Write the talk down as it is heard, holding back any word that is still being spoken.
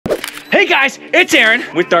Hey guys, it's Aaron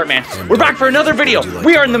with Dartman. We're back for another video.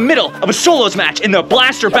 We are in the middle of a solos match in the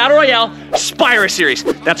Blaster Battle Royale Spyra series.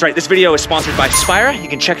 That's right, this video is sponsored by Spyra. You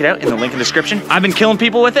can check it out in the link in the description. I've been killing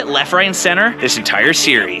people with it left, right, and center this entire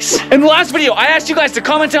series. In the last video, I asked you guys to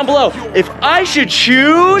comment down below if I should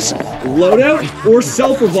choose loadout or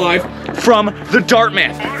self-revive from the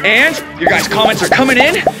Dartman. And your guys' comments are coming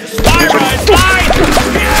in. Spyra is mine!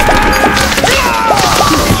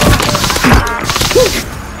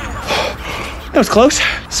 That was close.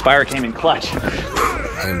 Spyra came in clutch.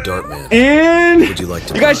 I am Dartman. And would you like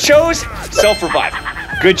to? You guys chose self-revive.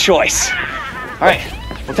 Good choice. All right,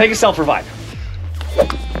 we'll take a self-revive.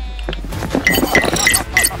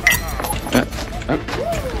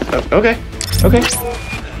 Okay.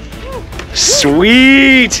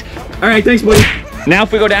 Sweet. All right, thanks, buddy. Now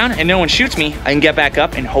if we go down and no one shoots me, I can get back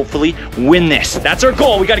up and hopefully win this. That's our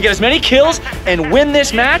goal. We got to get as many kills and win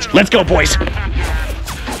this match. Let's go, boys.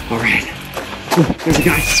 All right. There's a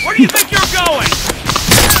guy. Where do you think you're going?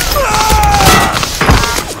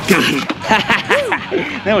 Got him.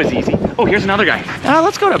 That was easy. Oh, here's another guy.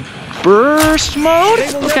 Let's go to burst mode.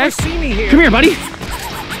 Okay. See me here. Come here, buddy.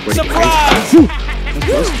 Surprise!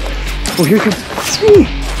 Oh, here he comes.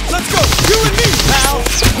 Let's go. You and me, pal.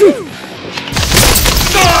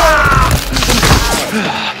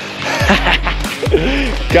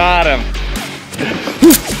 Got him.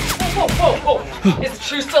 Whoa. Is the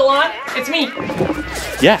shoe still on? It's me.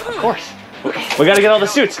 Yeah, of course. We gotta get all the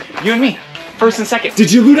suits. You and me. First and second.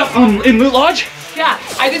 Did you loot up in Loot Lodge? Yeah,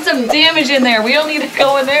 I did some damage in there. We don't need to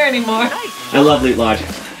go in there anymore. I love Loot Lodge.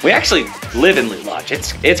 We actually live in Loot Lodge.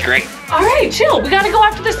 It's great. All right, chill. We gotta go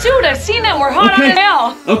after the suit. I've seen them. We're hot on it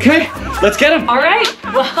now. Okay, let's get him. All right.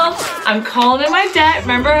 Well, I'm calling in my debt.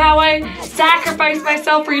 Remember how I sacrificed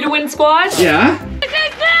myself for you to win squad? Yeah.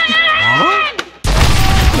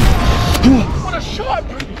 What a shot!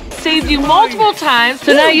 Saved you multiple times,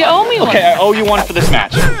 so now you owe me one. Okay, I owe you one for this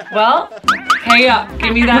match. Well, pay up.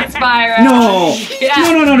 Give me that Spyra. No. Yeah.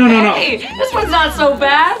 No. Hey, this one's not so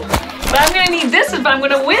bad. But I'm gonna need this if I'm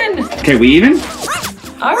gonna win. Okay, we even?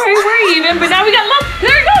 All right, we're even, but now we got luck.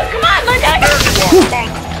 There it goes. Come on, let's go.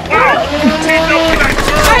 All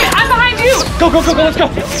right, I'm behind you. Go, let's go.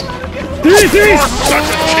 There he is.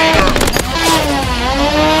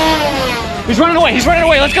 He's running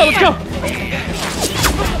away, let's go.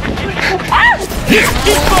 Ah!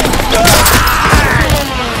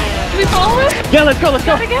 Do we follow him? Yeah, let's go.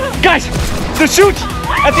 Gotta get him. Guys, the suit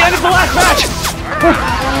at the end of the last match.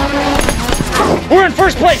 We're in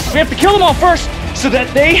first place. We have to kill them all first so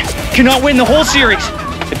that they cannot win the whole series.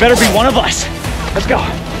 It better be one of us. Let's go.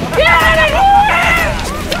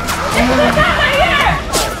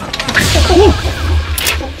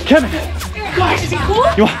 Kevin. Gosh, is he cool?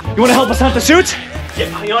 You want to help us hunt the suits?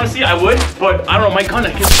 Yeah, honestly, I would, but I don't know, Mike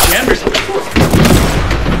Conda gets jammed or something.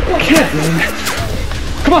 Kevin.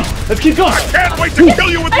 Come on, let's keep going. I can't wait to kill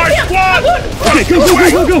you with my squad. Okay,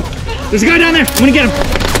 go. There's a guy down there. I'm gonna get him.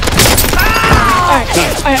 All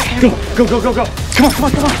right. Go. Come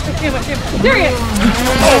on. There he is.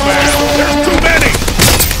 Oh man, there's too many.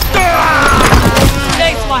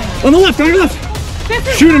 Thanks, Mike. On the left.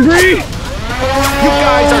 Shoot him, Bree. You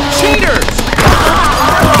guys are cheaters.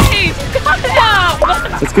 Hey, stop.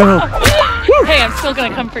 Let's go. Hey, I'm still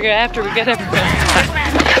gonna come for you after we get everything.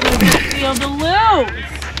 Feel the lose.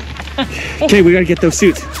 Okay, we gotta get those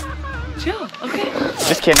suits. Chill. Okay.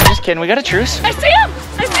 Just kidding. We got a truce. I see him.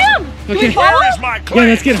 Do we follow Where is him? my Yeah, claim?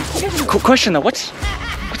 let's get him. Cool question though. What's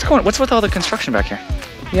with all the construction back here?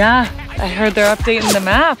 Yeah, I heard they're updating the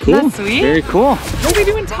map. Cool. That's sweet. Very cool. What are we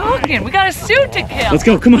doing talking? We got a suit to kill. Let's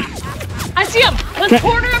go. Come on. I see him. Let's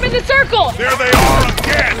corner him in the circle. There they are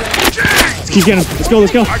again. Dang. Let's keep getting him. Let's go.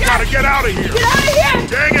 I gotta get out of here. Get out of here.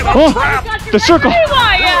 Dang it, Oh. I'm trapped. The circle. Yeah.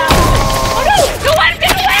 Oh no! Go on,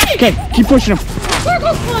 get away! Okay, keep pushing him.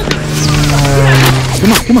 Circle's closing.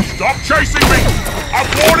 Come on. Stop chasing me. I'm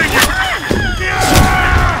warning you.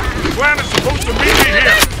 The clan is supposed to meet me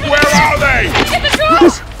here. Where are they? Get the drone!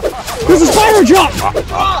 There's a Spyra drop.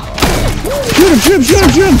 Shoot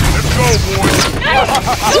him. Let's go, boys.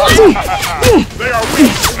 They are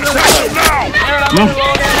weak. Attack them now. No.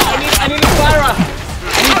 I need Spyra.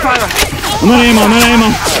 I'm out of ammo.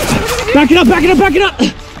 Back it up.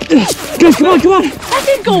 Guys, come on. That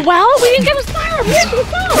didn't go well. We didn't get a Spyra. We have to go.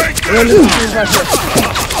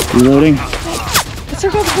 Reloading. The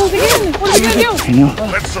circle's closing in. What are we gonna do? I know.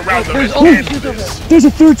 Let's surround them. There's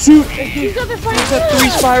a third suit. He's got the Spyra. 3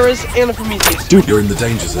 Spyras and a Prometheus. Dude, you're in the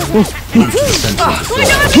danger zone. Move to the center of the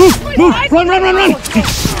field. Move. Run.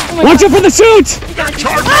 Watch out for the suit. They're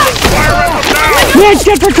charging the fire at them now. Let's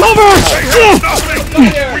get for cover. They have nothing.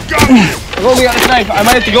 We got them. I've only got a knife. I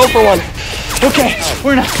might have to go for one. Okay,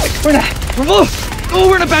 we're in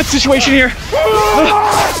a bad situation here.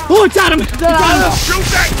 Oh, it's Adam. It's Adam. Shoot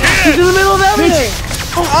that He's kid! in the middle of everything.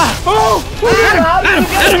 Adam.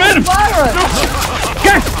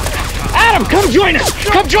 Guys, Adam, come join us.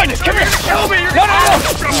 Come join us. Come here. No, we need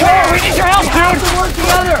your help. Work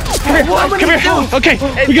together. Come here. Okay,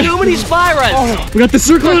 we got Too many Spyras. we got the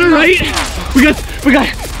circle on our right. We got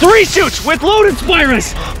 3 suits with loaded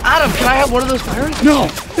Spyras. Adam, can I have one of those Spyras? No,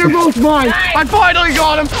 They're both mine. I finally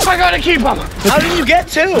got them. I gotta keep them. How did you get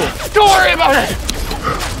 2? Don't worry about it.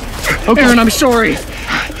 okay. Aaron, I'm sorry.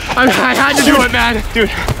 I had to do it, man. Dude,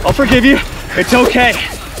 I'll forgive you. It's okay.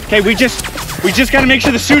 Okay, we just gotta make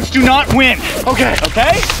sure the suits do not win. Okay.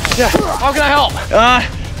 Okay? Yeah. How can I help?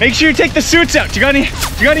 Make sure you take the suits out. Do you got any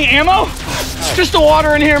ammo? Just the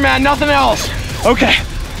water in here, man. Nothing else. Okay.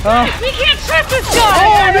 We can't trust this guy.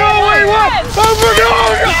 Oh no! Wait, what? Oh my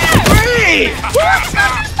Hey!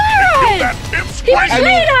 He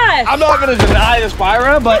betrayed us. I'm not gonna deny the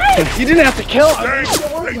Spyra, but you didn't have to kill him. They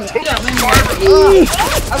took the Spyra.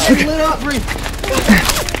 I'm getting lit up, Bree.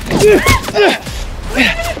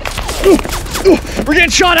 We're getting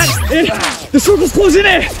shot at. The circle's closing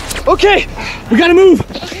in. Okay, we gotta move.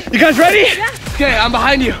 You guys ready? Okay, I'm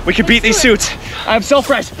behind you. We can beat these suits. I have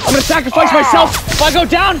self-res. I'm gonna sacrifice myself. If I go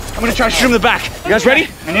down, I'm gonna try to shoot him in the back. You guys ready?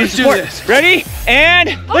 I need support. this. Ready?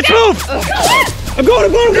 And let's move. I'm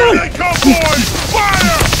going. Here they come, boys!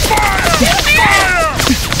 Fire! Fire!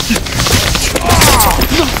 Fire!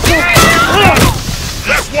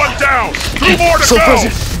 That's one down. 2 more to go.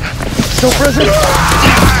 Still present.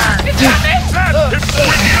 That's it before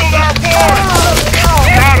we killed our boy.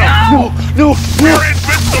 Got him. No. We're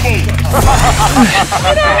invincible.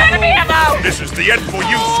 Enemy ammo. This is the end for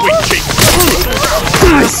you, sweet cheek.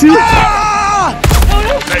 I see.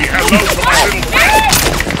 Say hello to my little friend.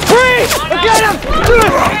 Free! I got him!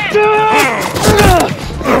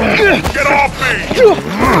 Get off me!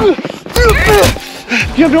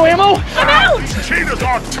 You have no ammo? I'm out. Cheetahs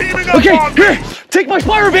are teaming up Okay, on here. me. Take my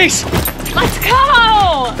Spyra base. Let's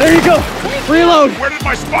go. There you go. Reload. Where did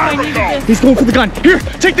my Spyra go? He's going for the gun. Here,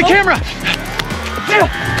 take the camera.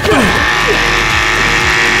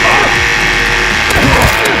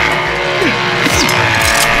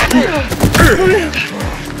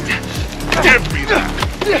 Give me that.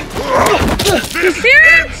 This is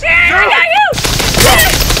Here, I got you.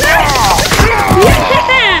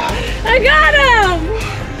 I got him.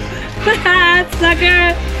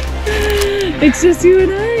 Sucker. It's just you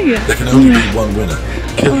and I. There can only be one winner.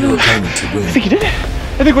 Kill your opponent to I win. think you did it.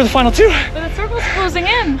 I think we're the final 2. But the circle's closing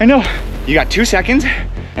in. I know. You got 2 seconds,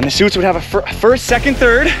 and the suits would have a first, second,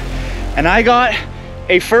 third, and I got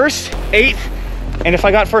a first, 8th, and if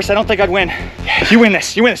I got first, I don't think I'd win. You win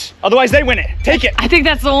this. Otherwise, they win it. Take it. I think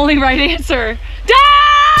that's the only right answer.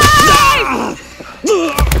 Die!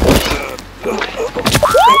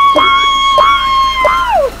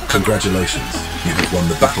 Congratulations. You have won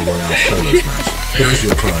the Battle Royale solos match. Here is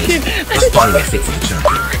your prize. A Spyra fit for the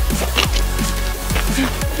champion.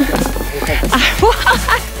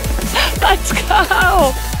 Let's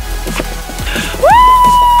go! Woo!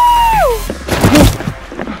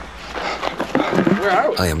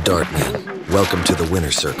 I am Dartman. Welcome to the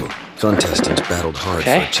winner's circle. Contestants battled hard for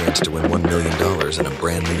a chance to win $1 million in a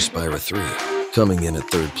brand new Spyra 3. Coming in at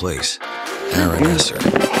 3rd place, Aaron Esser.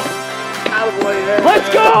 Let's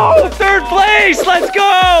go! 3rd place! Let's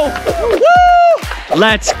go! Woo!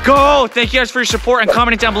 Let's go! Thank you guys for your support and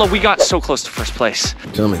commenting down below. We got so close to 1st place.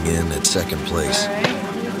 Coming in at 2nd place,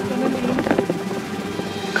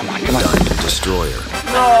 Come on. Diamond Destroyer.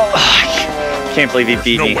 Can't believe he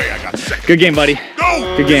beat No me. way I got second. Good game, buddy.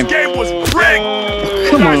 No! Good game. This game was rigged!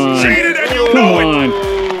 Come You guys on. cheated and you know it!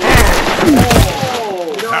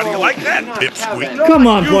 How do you like that, pipsqueak? Come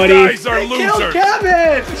on, You buddy. guys are losers!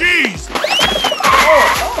 Kevin! Jeez!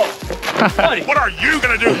 What are you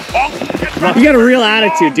gonna do, punk? Get back You got a where real you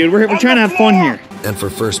attitude, belong. dude. We're On trying to the have fun floor. here. And for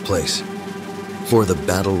 1st place, for the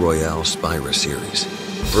Battle Royale Spyra series,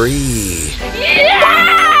 Bree.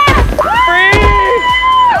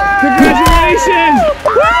 Congratulations!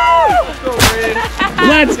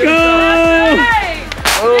 Let's go!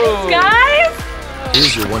 Thanks, guys!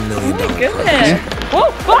 Here's your $1 million prize. Goodness.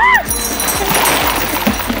 Whoa,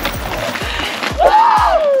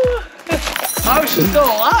 How is she still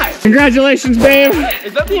alive? Congratulations, babe.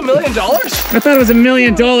 Is that the $1 million? I thought it was $1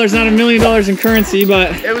 million, not $1 million in currency,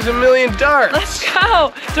 but It was $1 million. let's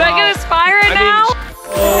go. Do I get a Spyra now?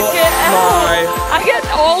 Oh Get out. my I I get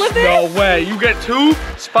all of it? No way. You get 2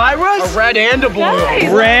 Spyras? A red and a blue.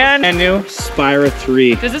 Guys. Brand new Spyra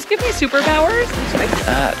 3. Does this give me superpowers?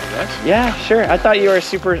 Yeah, sure. I thought you were a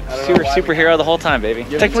superhero the whole time, baby.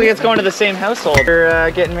 Technically, it's going to the same household.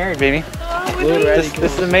 You're getting married, baby. This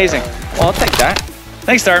is amazing. Well, I'll take that.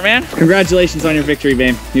 Thanks, Dartman. Congratulations on your victory,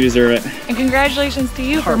 babe. You deserve it. And congratulations to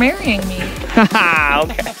you for marrying me. Haha,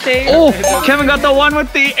 okay. Oh, Kevin got the one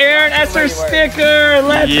with the Aaron Esser sticker.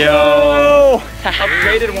 Let's go.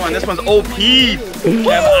 Upgraded one. This one's OP.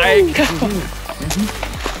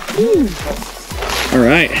 All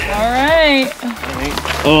right. All right.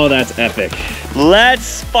 Oh, that's epic.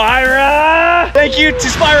 Let's Spyra! Thank you to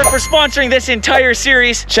Spyra for sponsoring this entire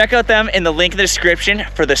series. Check out them in the link in the description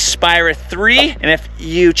for the Spyra 3. And if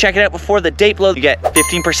you check it out before the date blow, you get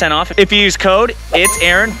 15% off. If you use code, it's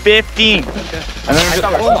Aaron15.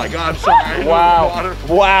 Oh my God, I'm sorry. Wow.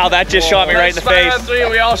 Wow, that just shot me right in the face. Spyra 3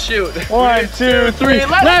 and we all shoot. 1, 2, 3.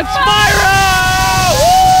 Let's Spyra!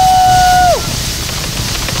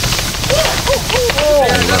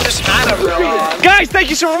 Guys, thank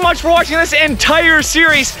you so much for watching this entire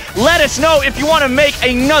series. Let us know if you want to make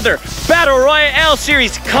another Battle Royale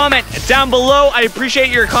series. Comment down below. I appreciate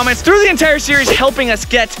your comments through the entire series, helping us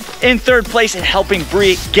get in 3rd place and helping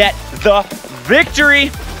Bree get the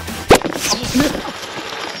victory.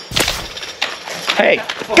 Hey,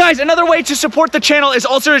 guys, another way to support the channel is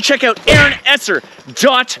also to check out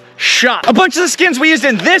AaronEsser.shop. A bunch of the skins we used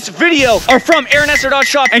in this video are from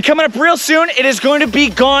AaronEsser.shop, and coming up real soon, it is going to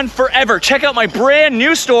be gone forever. Check out my brand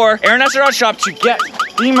new store, AaronEsser.shop, to get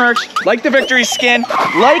the merch, like the victory skin,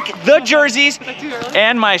 like the jerseys,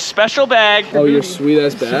 and my special bag. Oh, your sweet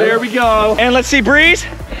ass bag. There we go. And let's see, Breeze.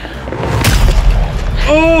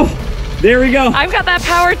 Oh, there we go. I've got that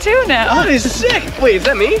power too now. That is sick. Wait, is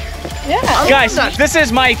that me? Yeah. Guys, this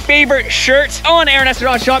is my favorite shirt on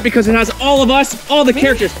AaronEsser.shop because it has all of us, all the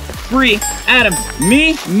characters. Bree, Adam,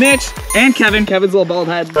 me, Mitch, and Kevin. Kevin's little bald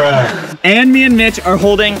head. And me and Mitch are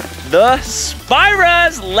holding the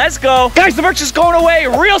Spyras. Let's go. Guys, the merch is going away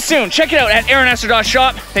real soon. Check it out at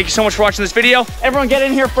AaronEsser.shop. Thank you so much for watching this video. Everyone get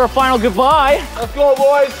in here for a final goodbye. Let's go,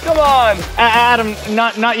 boys. Come on. Adam,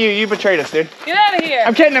 not you. You betrayed us, dude. Get out of here.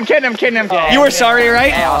 I'm kidding. You were sorry,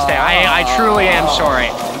 right? I'll stay. I truly am sorry.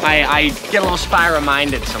 I get a little Spyra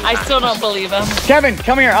minded sometimes. I still don't believe him. Kevin,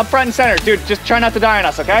 come here, up front and center. Dude, just try not to die on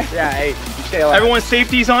us, okay? Yeah, hey, you stay alive. Everyone's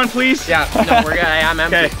safety's on, please? Yeah, no, we're good. I'm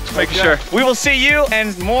empty. Okay, just making sure. We will see you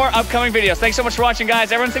and more upcoming videos. Thanks so much for watching,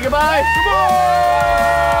 guys. Everyone say goodbye.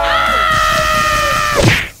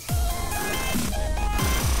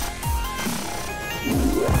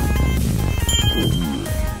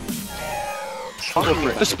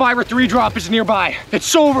 Goodbye. The Spyra 3 drop is nearby. It's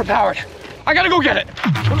so overpowered. I gotta go get it.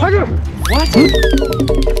 What?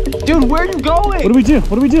 Dude, where are you going? What do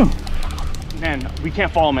we do? Man, we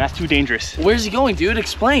can't follow him. That's too dangerous. Where's he going, dude?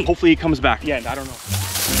 Explain. Hopefully he comes back. Yeah, I don't know.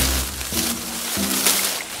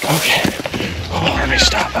 Okay. Oh, let me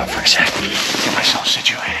stop up for a sec. Get myself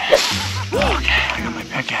situated. Okay, I got my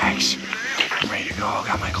pickaxe. I'm ready to go. I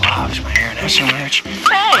got my gloves, my Aaron Esser merch.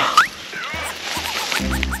 Hey!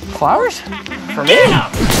 Flowers? For me? No!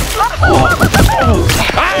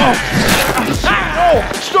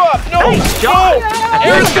 Stop! No! Hey, John!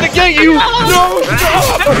 Aaron's gonna get you! No!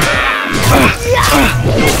 Stop!